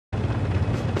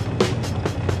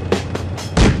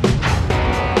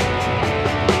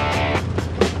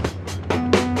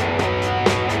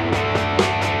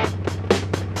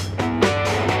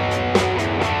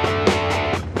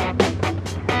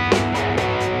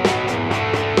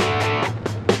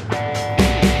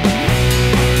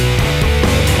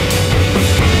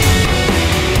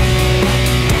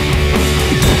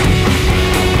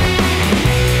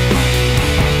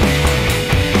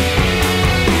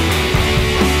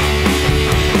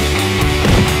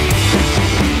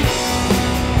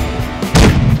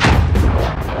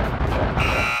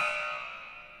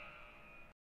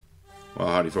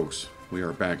folks, we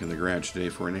are back in the garage today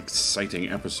for an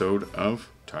exciting episode of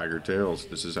Tiger Tales.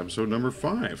 This is episode number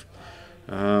 5.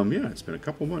 Yeah, it's been a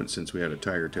couple months since we had a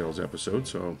Tiger Tales episode,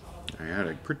 so I had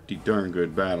a pretty darn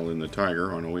good battle in the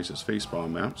Tiger on Oasis Facepaw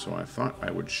map, so I thought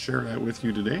I would share that with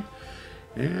you today.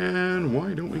 And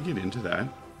why don't we get into that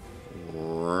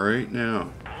right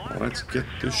now? Well, let's get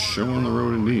this show on the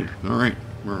road indeed. Alright,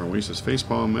 we're on Oasis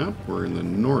Facepaw map. We're in the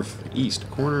northeast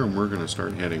corner, and we're going to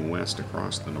start heading west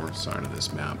across the north side of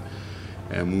this map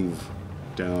and move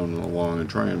down along and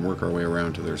try and work our way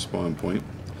around to their spawn point.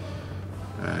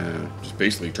 Just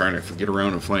basically trying to get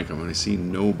around and flank them, and I see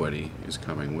nobody is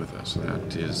coming with us.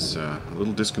 That is a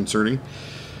little disconcerting.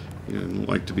 You don't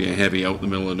like to be a heavy out in the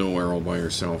middle of nowhere all by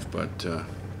yourself, but,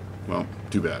 well,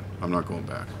 too bad. I'm not going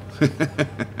back.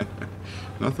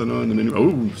 Nothing on the menu.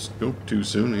 Oh, spoke too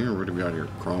soon here. What do we got here?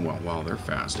 Cromwell. Wow, they're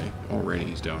fast, eh? Already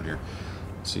he's down here.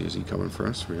 Let's see, is he coming for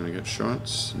us? We're going to get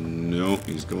shots? No,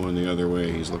 he's going the other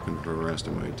way. He's looking for the rest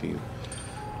of my team.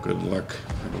 Good luck.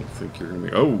 I don't think you're going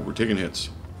to be... Oh, we're taking hits.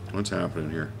 What's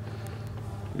happening here?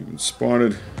 We've been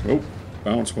spotted. Oh,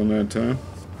 bounce one that time.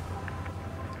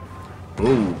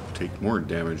 Oh, take more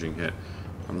damaging hit.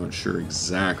 I'm not sure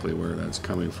exactly where that's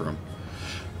coming from.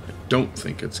 I don't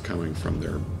think it's coming from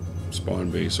their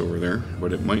spawn base over there,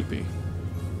 but it might be.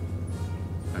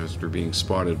 As they're being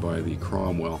spotted by the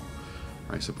Cromwell.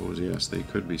 I suppose, yes, they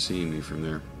could be seeing me from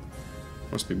there.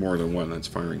 Must be more than one that's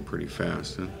firing pretty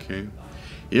fast. Okay.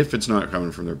 If it's not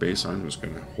coming from their base, I'm just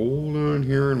going to hold on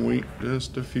here and wait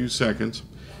just a few seconds.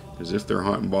 Because if they're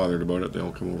hot and bothered about it,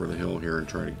 they'll come over the hill here and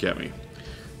try to get me.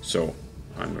 So,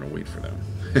 I'm going to wait for them.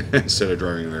 Instead of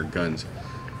driving their guns.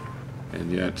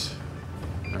 And yet,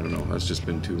 I don't know, that's just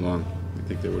been too long. I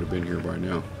think they would have been here by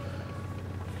now.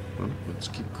 Well, let's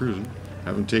keep cruising.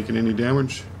 Haven't taken any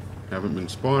damage. Haven't been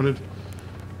spotted.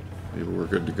 Maybe we're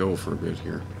good to go for a bit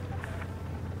here.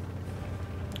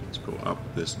 Let's go up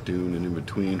this dune and in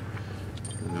between,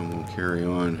 and then we'll carry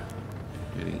on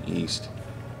heading east.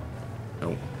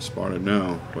 Oh, spotted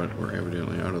now, but we're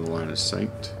evidently out of the line of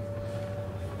sight.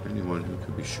 Anyone who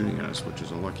could be shooting at us, which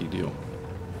is a lucky deal.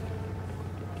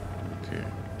 Okay,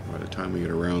 by the time we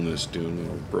get around this dune,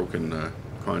 little broken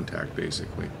contact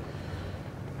basically,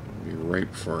 we'll be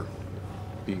ripe for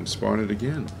being spotted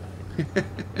again.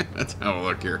 Let's have a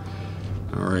look here.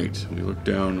 Alright, we look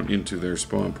down into their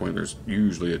spawn point. There's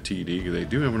usually a TD. They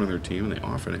do have another team, and they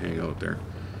often hang out there.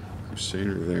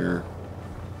 Crusader there.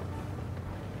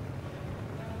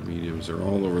 Mediums are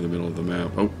all over the middle of the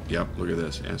map. Oh, yep, look at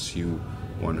this.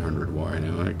 SU-100Y.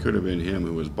 Now, it could have been him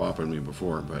who was bopping me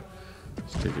before, but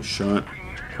let's take a shot.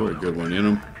 Put a good one in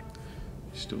him.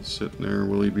 He's still sitting there.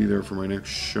 Will he be there for my next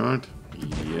shot?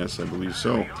 Yes, I believe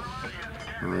so.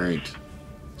 Alright.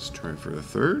 Let's try for the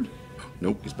third.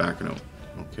 Nope, he's backing out.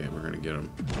 Okay, we're going to get him.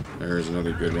 There's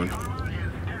another good one.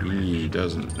 He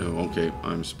doesn't know. Okay,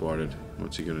 I'm spotted.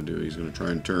 What's he going to do? He's going to try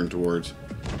and turn towards.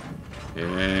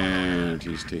 And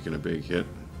he's taking a big hit.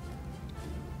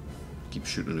 Keep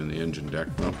shooting in the engine deck.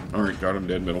 Oh, alright, got him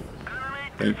dead middle.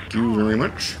 Thank you very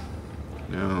much.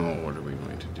 Now, what are we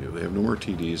going to do? They have no more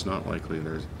TDs. Not likely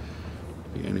there's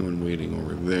be anyone waiting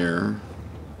over there.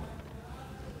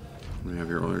 We have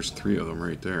here, oh, there's 3 of them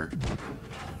right there.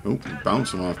 Oh,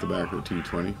 bouncing off the back of the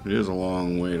T-20. It is a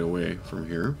long way away from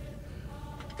here.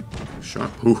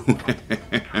 Shot. Ooh.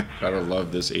 Gotta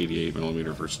love this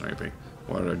 88mm for sniping.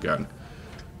 What a gun.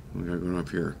 We got going up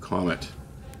here. Comet.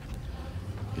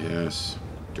 Yes.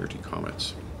 Dirty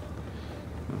comets.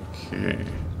 Okay.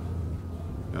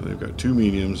 Now they've got 2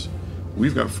 mediums.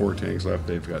 We've got 4 tanks left.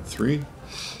 They've got 3.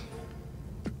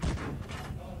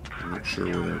 I'm not sure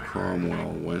where their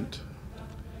Cromwell went.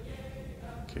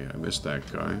 Okay, I missed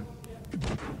that guy.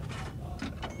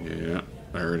 Yeah,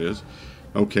 there it is.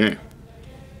 Okay.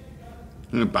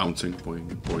 And bouncing. Boing,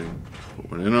 boing.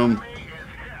 Put one in him.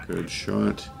 Good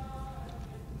shot.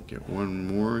 Get one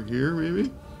more here, maybe?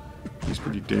 He's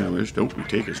pretty damaged. Oh, we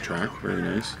take his track. Very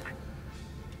nice.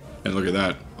 And look at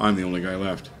that. I'm the only guy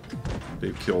left.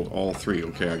 They've killed all 3.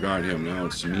 Okay, I got him. Now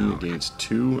it's me against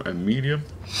 2, a medium,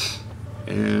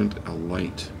 and a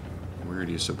light. Where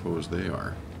do you suppose they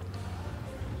are?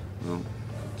 Well,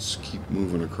 let's keep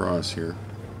moving across here.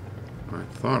 I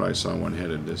thought I saw one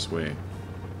headed this way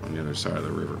on the other side of the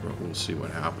river, but we'll see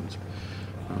what happens.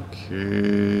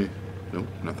 Okay. Nope,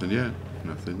 nothing yet.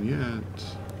 Nothing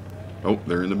yet. Oh,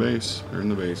 they're in the base. They're in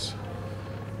the base.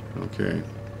 Okay.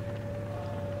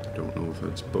 Don't know if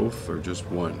it's both or just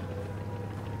one.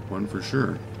 One for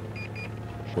sure.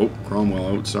 Oh,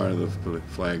 Cromwell outside of the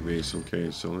flag base.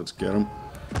 Okay, so let's get him.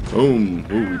 Boom.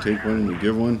 Oh, we take one and we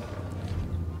give one.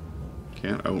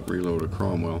 Can't out-reload a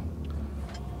Cromwell.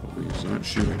 He's not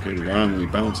shooting. Okay, he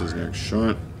bounces next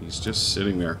shot. He's just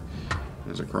sitting there.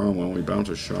 There's a Cromwell. We bounce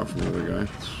a shot from the other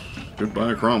guy.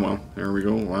 Goodbye, Cromwell. There we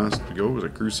go. Last to go was a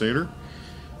Crusader.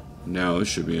 Now this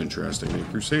should be interesting. The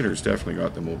Crusader's definitely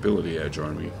got the mobility edge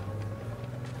on me.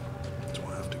 So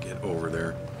I'll have to get over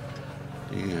there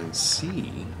and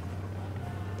see.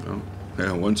 Oh,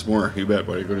 yeah, once more. You bet,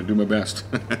 buddy. I'm going to do my best.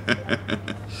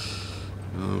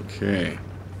 Okay.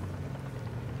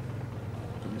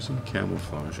 Using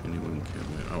camouflage, anyone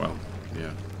can win. Oh, well,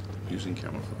 yeah. Using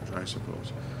camouflage, I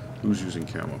suppose. Who's using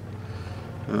camo?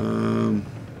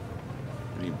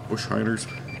 Any bush hiders?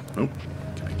 Nope.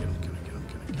 Can I get him? Can I get him?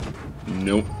 Can I get him?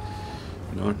 Nope.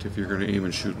 Not if you're going to aim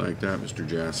and shoot like that, Mr.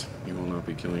 Jass. You will not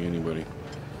be killing anybody.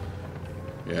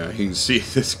 Yeah, you can see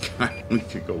this guy. We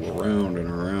could go around and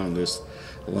around this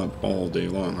lump all day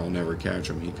long. I'll never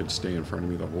catch him. He could stay in front of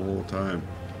me the whole time.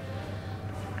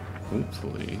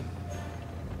 Hopefully.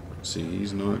 See,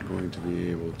 he's not going to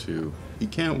be able to... He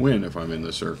can't win if I'm in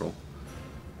the circle.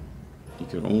 He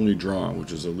could only draw,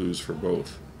 which is a lose for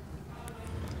both.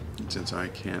 And since I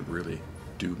can't really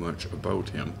do much about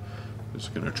him, I'm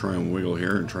just going to try and wiggle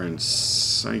here and try and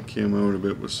psych him out a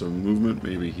bit with some movement.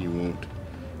 Maybe he won't.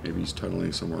 Maybe he's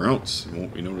tunneling somewhere else. He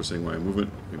won't be noticing my movement.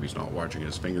 Maybe he's not watching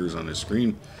his fingers on his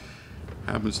screen.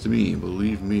 Happens to me,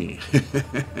 believe me.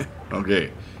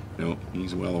 Okay. No,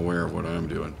 he's well aware of what I'm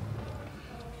doing.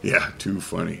 Yeah, too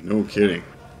funny. No kidding.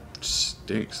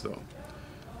 Stinks, though.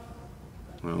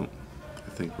 Well, I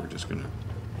think we're just going to...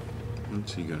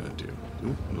 What's he going to do?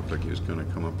 Nope, looked like he was going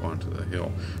to come up onto the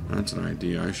hill. That's an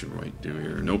idea I should might do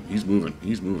here. Nope, he's moving.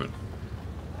 He's moving.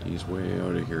 He's way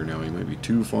out of here now. He might be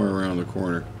too far around the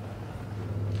corner.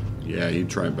 Yeah, he'd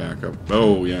try back up.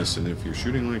 Oh, yes, and if you're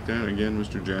shooting like that again,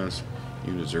 Mr. Jass,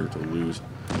 you deserve to lose.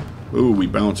 Ooh, we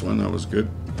bounce one. That was good.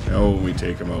 Oh, we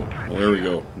take him out. Well, there we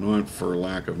go. Not for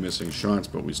lack of missing shots,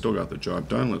 but we still got the job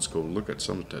done. Let's go look at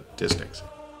some statistics.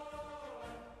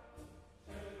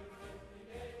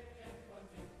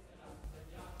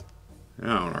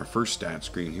 Now, on our first stat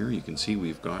screen here, you can see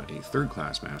we've got a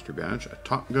third-class Mastery Badge, a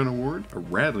Top Gun Award, a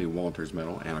Radley Walters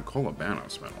Medal, and a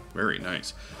Colabanos Medal. Very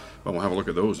nice. Well, we'll have a look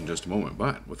at those in just a moment,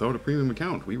 but without a premium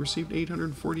account, we received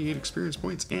 848 experience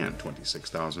points and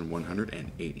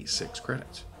 26,186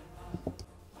 credits.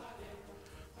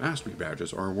 Mastery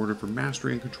Badges are awarded for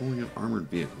mastery and controlling an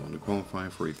armored vehicle, and to qualify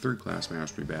for a third-class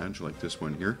Mastery Badge like this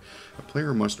one here, a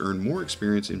player must earn more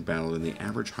experience in battle than the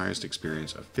average highest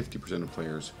experience of 50% of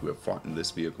players who have fought in this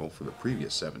vehicle for the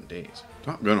previous 7 days.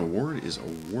 Top Gun Award is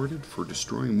awarded for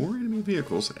destroying more enemy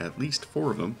vehicles, at least 4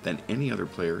 of them, than any other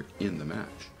player in the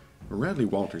match. A Radley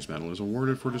Walters Medal is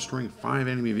awarded for destroying 5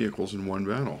 enemy vehicles in one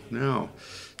battle. Now,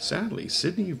 sadly,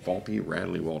 Sidney Volpe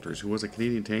Radley Walters, who was a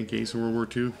Canadian tank ace in World War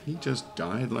II, he just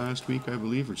died last week, I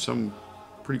believe, or some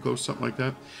pretty close, something like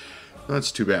that.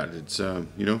 That's too bad. It's, you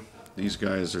know, these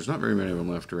guys, there's not very many of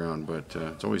them left around, but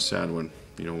it's always sad when,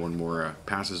 you know, one more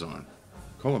passes on.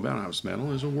 Colabanos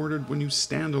Medal is awarded when you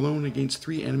stand alone against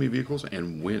 3 enemy vehicles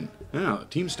and win. Now, the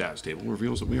team stats table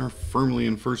reveals that we are firmly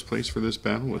in first place for this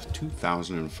battle with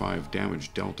 2,005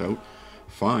 damage dealt out,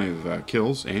 5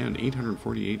 kills, and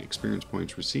 848 experience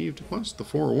points received, plus the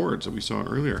 4 awards that we saw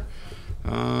earlier.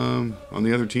 On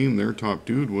the other team, their top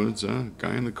dude was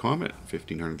Guy in the Comet,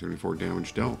 1,534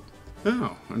 damage dealt.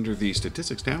 Now, under the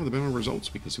statistics tab of the battle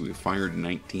results, we can see we fired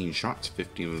 19 shots.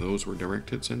 15 of those were direct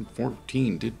hits, and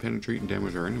 14 did penetrate and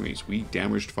damage our enemies. We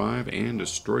damaged 5 and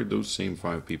destroyed those same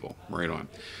 5 people. Right on.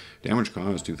 Damage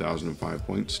caused 2,005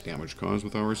 points. Damage caused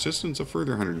with our assistance a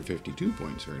further 152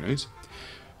 points. Very nice.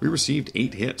 We received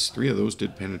 8 hits. 3 of those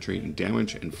did penetrate and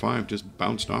damage, and 5 just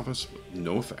bounced off us with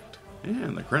no effect.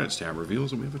 And the credits tab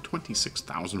reveals that we have a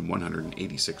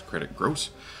 26,186 credit gross,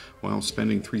 while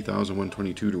spending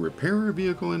 3,122 to repair our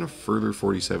vehicle and a further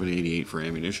 4,788 for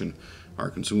ammunition.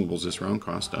 Our consumables this round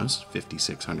cost us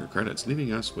 5,600 credits,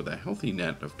 leaving us with a healthy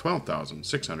net of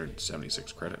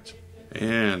 12,676 credits.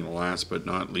 And last but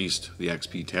not least, the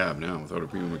XP tab. Now, without a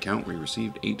premium account, we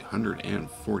received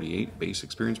 848 base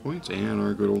experience points, and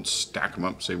our good old stack 'em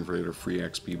up, saving for later free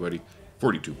XP buddy,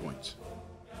 42 points.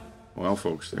 Well,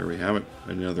 folks, there we have it.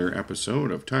 Another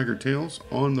episode of Tiger Tales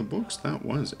on the books. That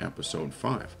was episode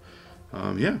 5.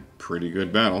 Yeah, pretty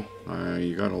good battle.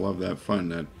 You gotta love that fun.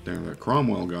 That the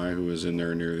Cromwell guy who was in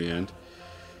there near the end,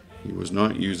 he was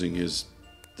not using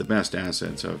the best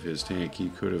assets of his tank. He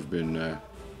could have been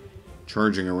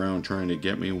charging around trying to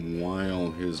get me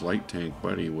while his light tank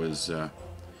buddy was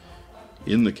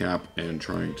in the cap and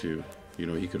trying to, you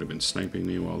know, he could have been sniping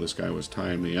me while this guy was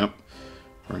tying me up,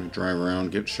 trying to drive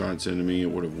around, get shots into me.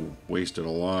 It would have wasted a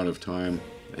lot of time.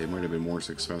 They might have been more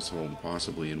successful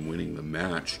possibly in winning the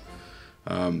match.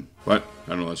 But I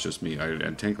don't know, that's just me.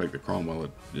 A tank like the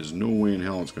Cromwell, there's no way in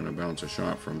hell it's going to bounce a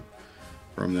shot from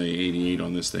the 88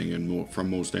 on this thing, and from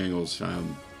most angles.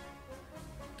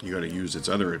 You got to use its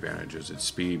other advantages, its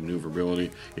speed,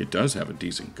 maneuverability. It does have a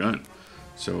decent gun,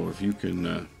 so if you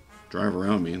can drive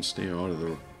around me and stay out of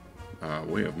the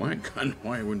way of my gun,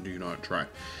 why wouldn't you not try?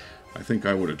 I think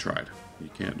I would have tried. You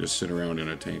can't just sit around in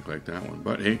a tank like that one.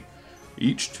 But hey,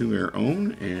 each to their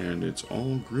own, and it's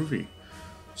all groovy.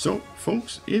 So,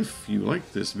 folks, if you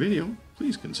like this video,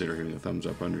 please consider hitting the thumbs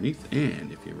up underneath.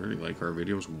 And if you really like our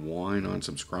videos, why not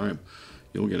subscribe?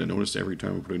 You'll get a notice every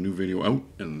time we put a new video out,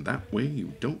 and that way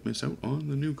you don't miss out on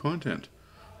the new content.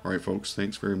 Alright, folks,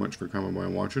 thanks very much for coming by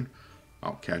and watching.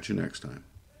 I'll catch you next time.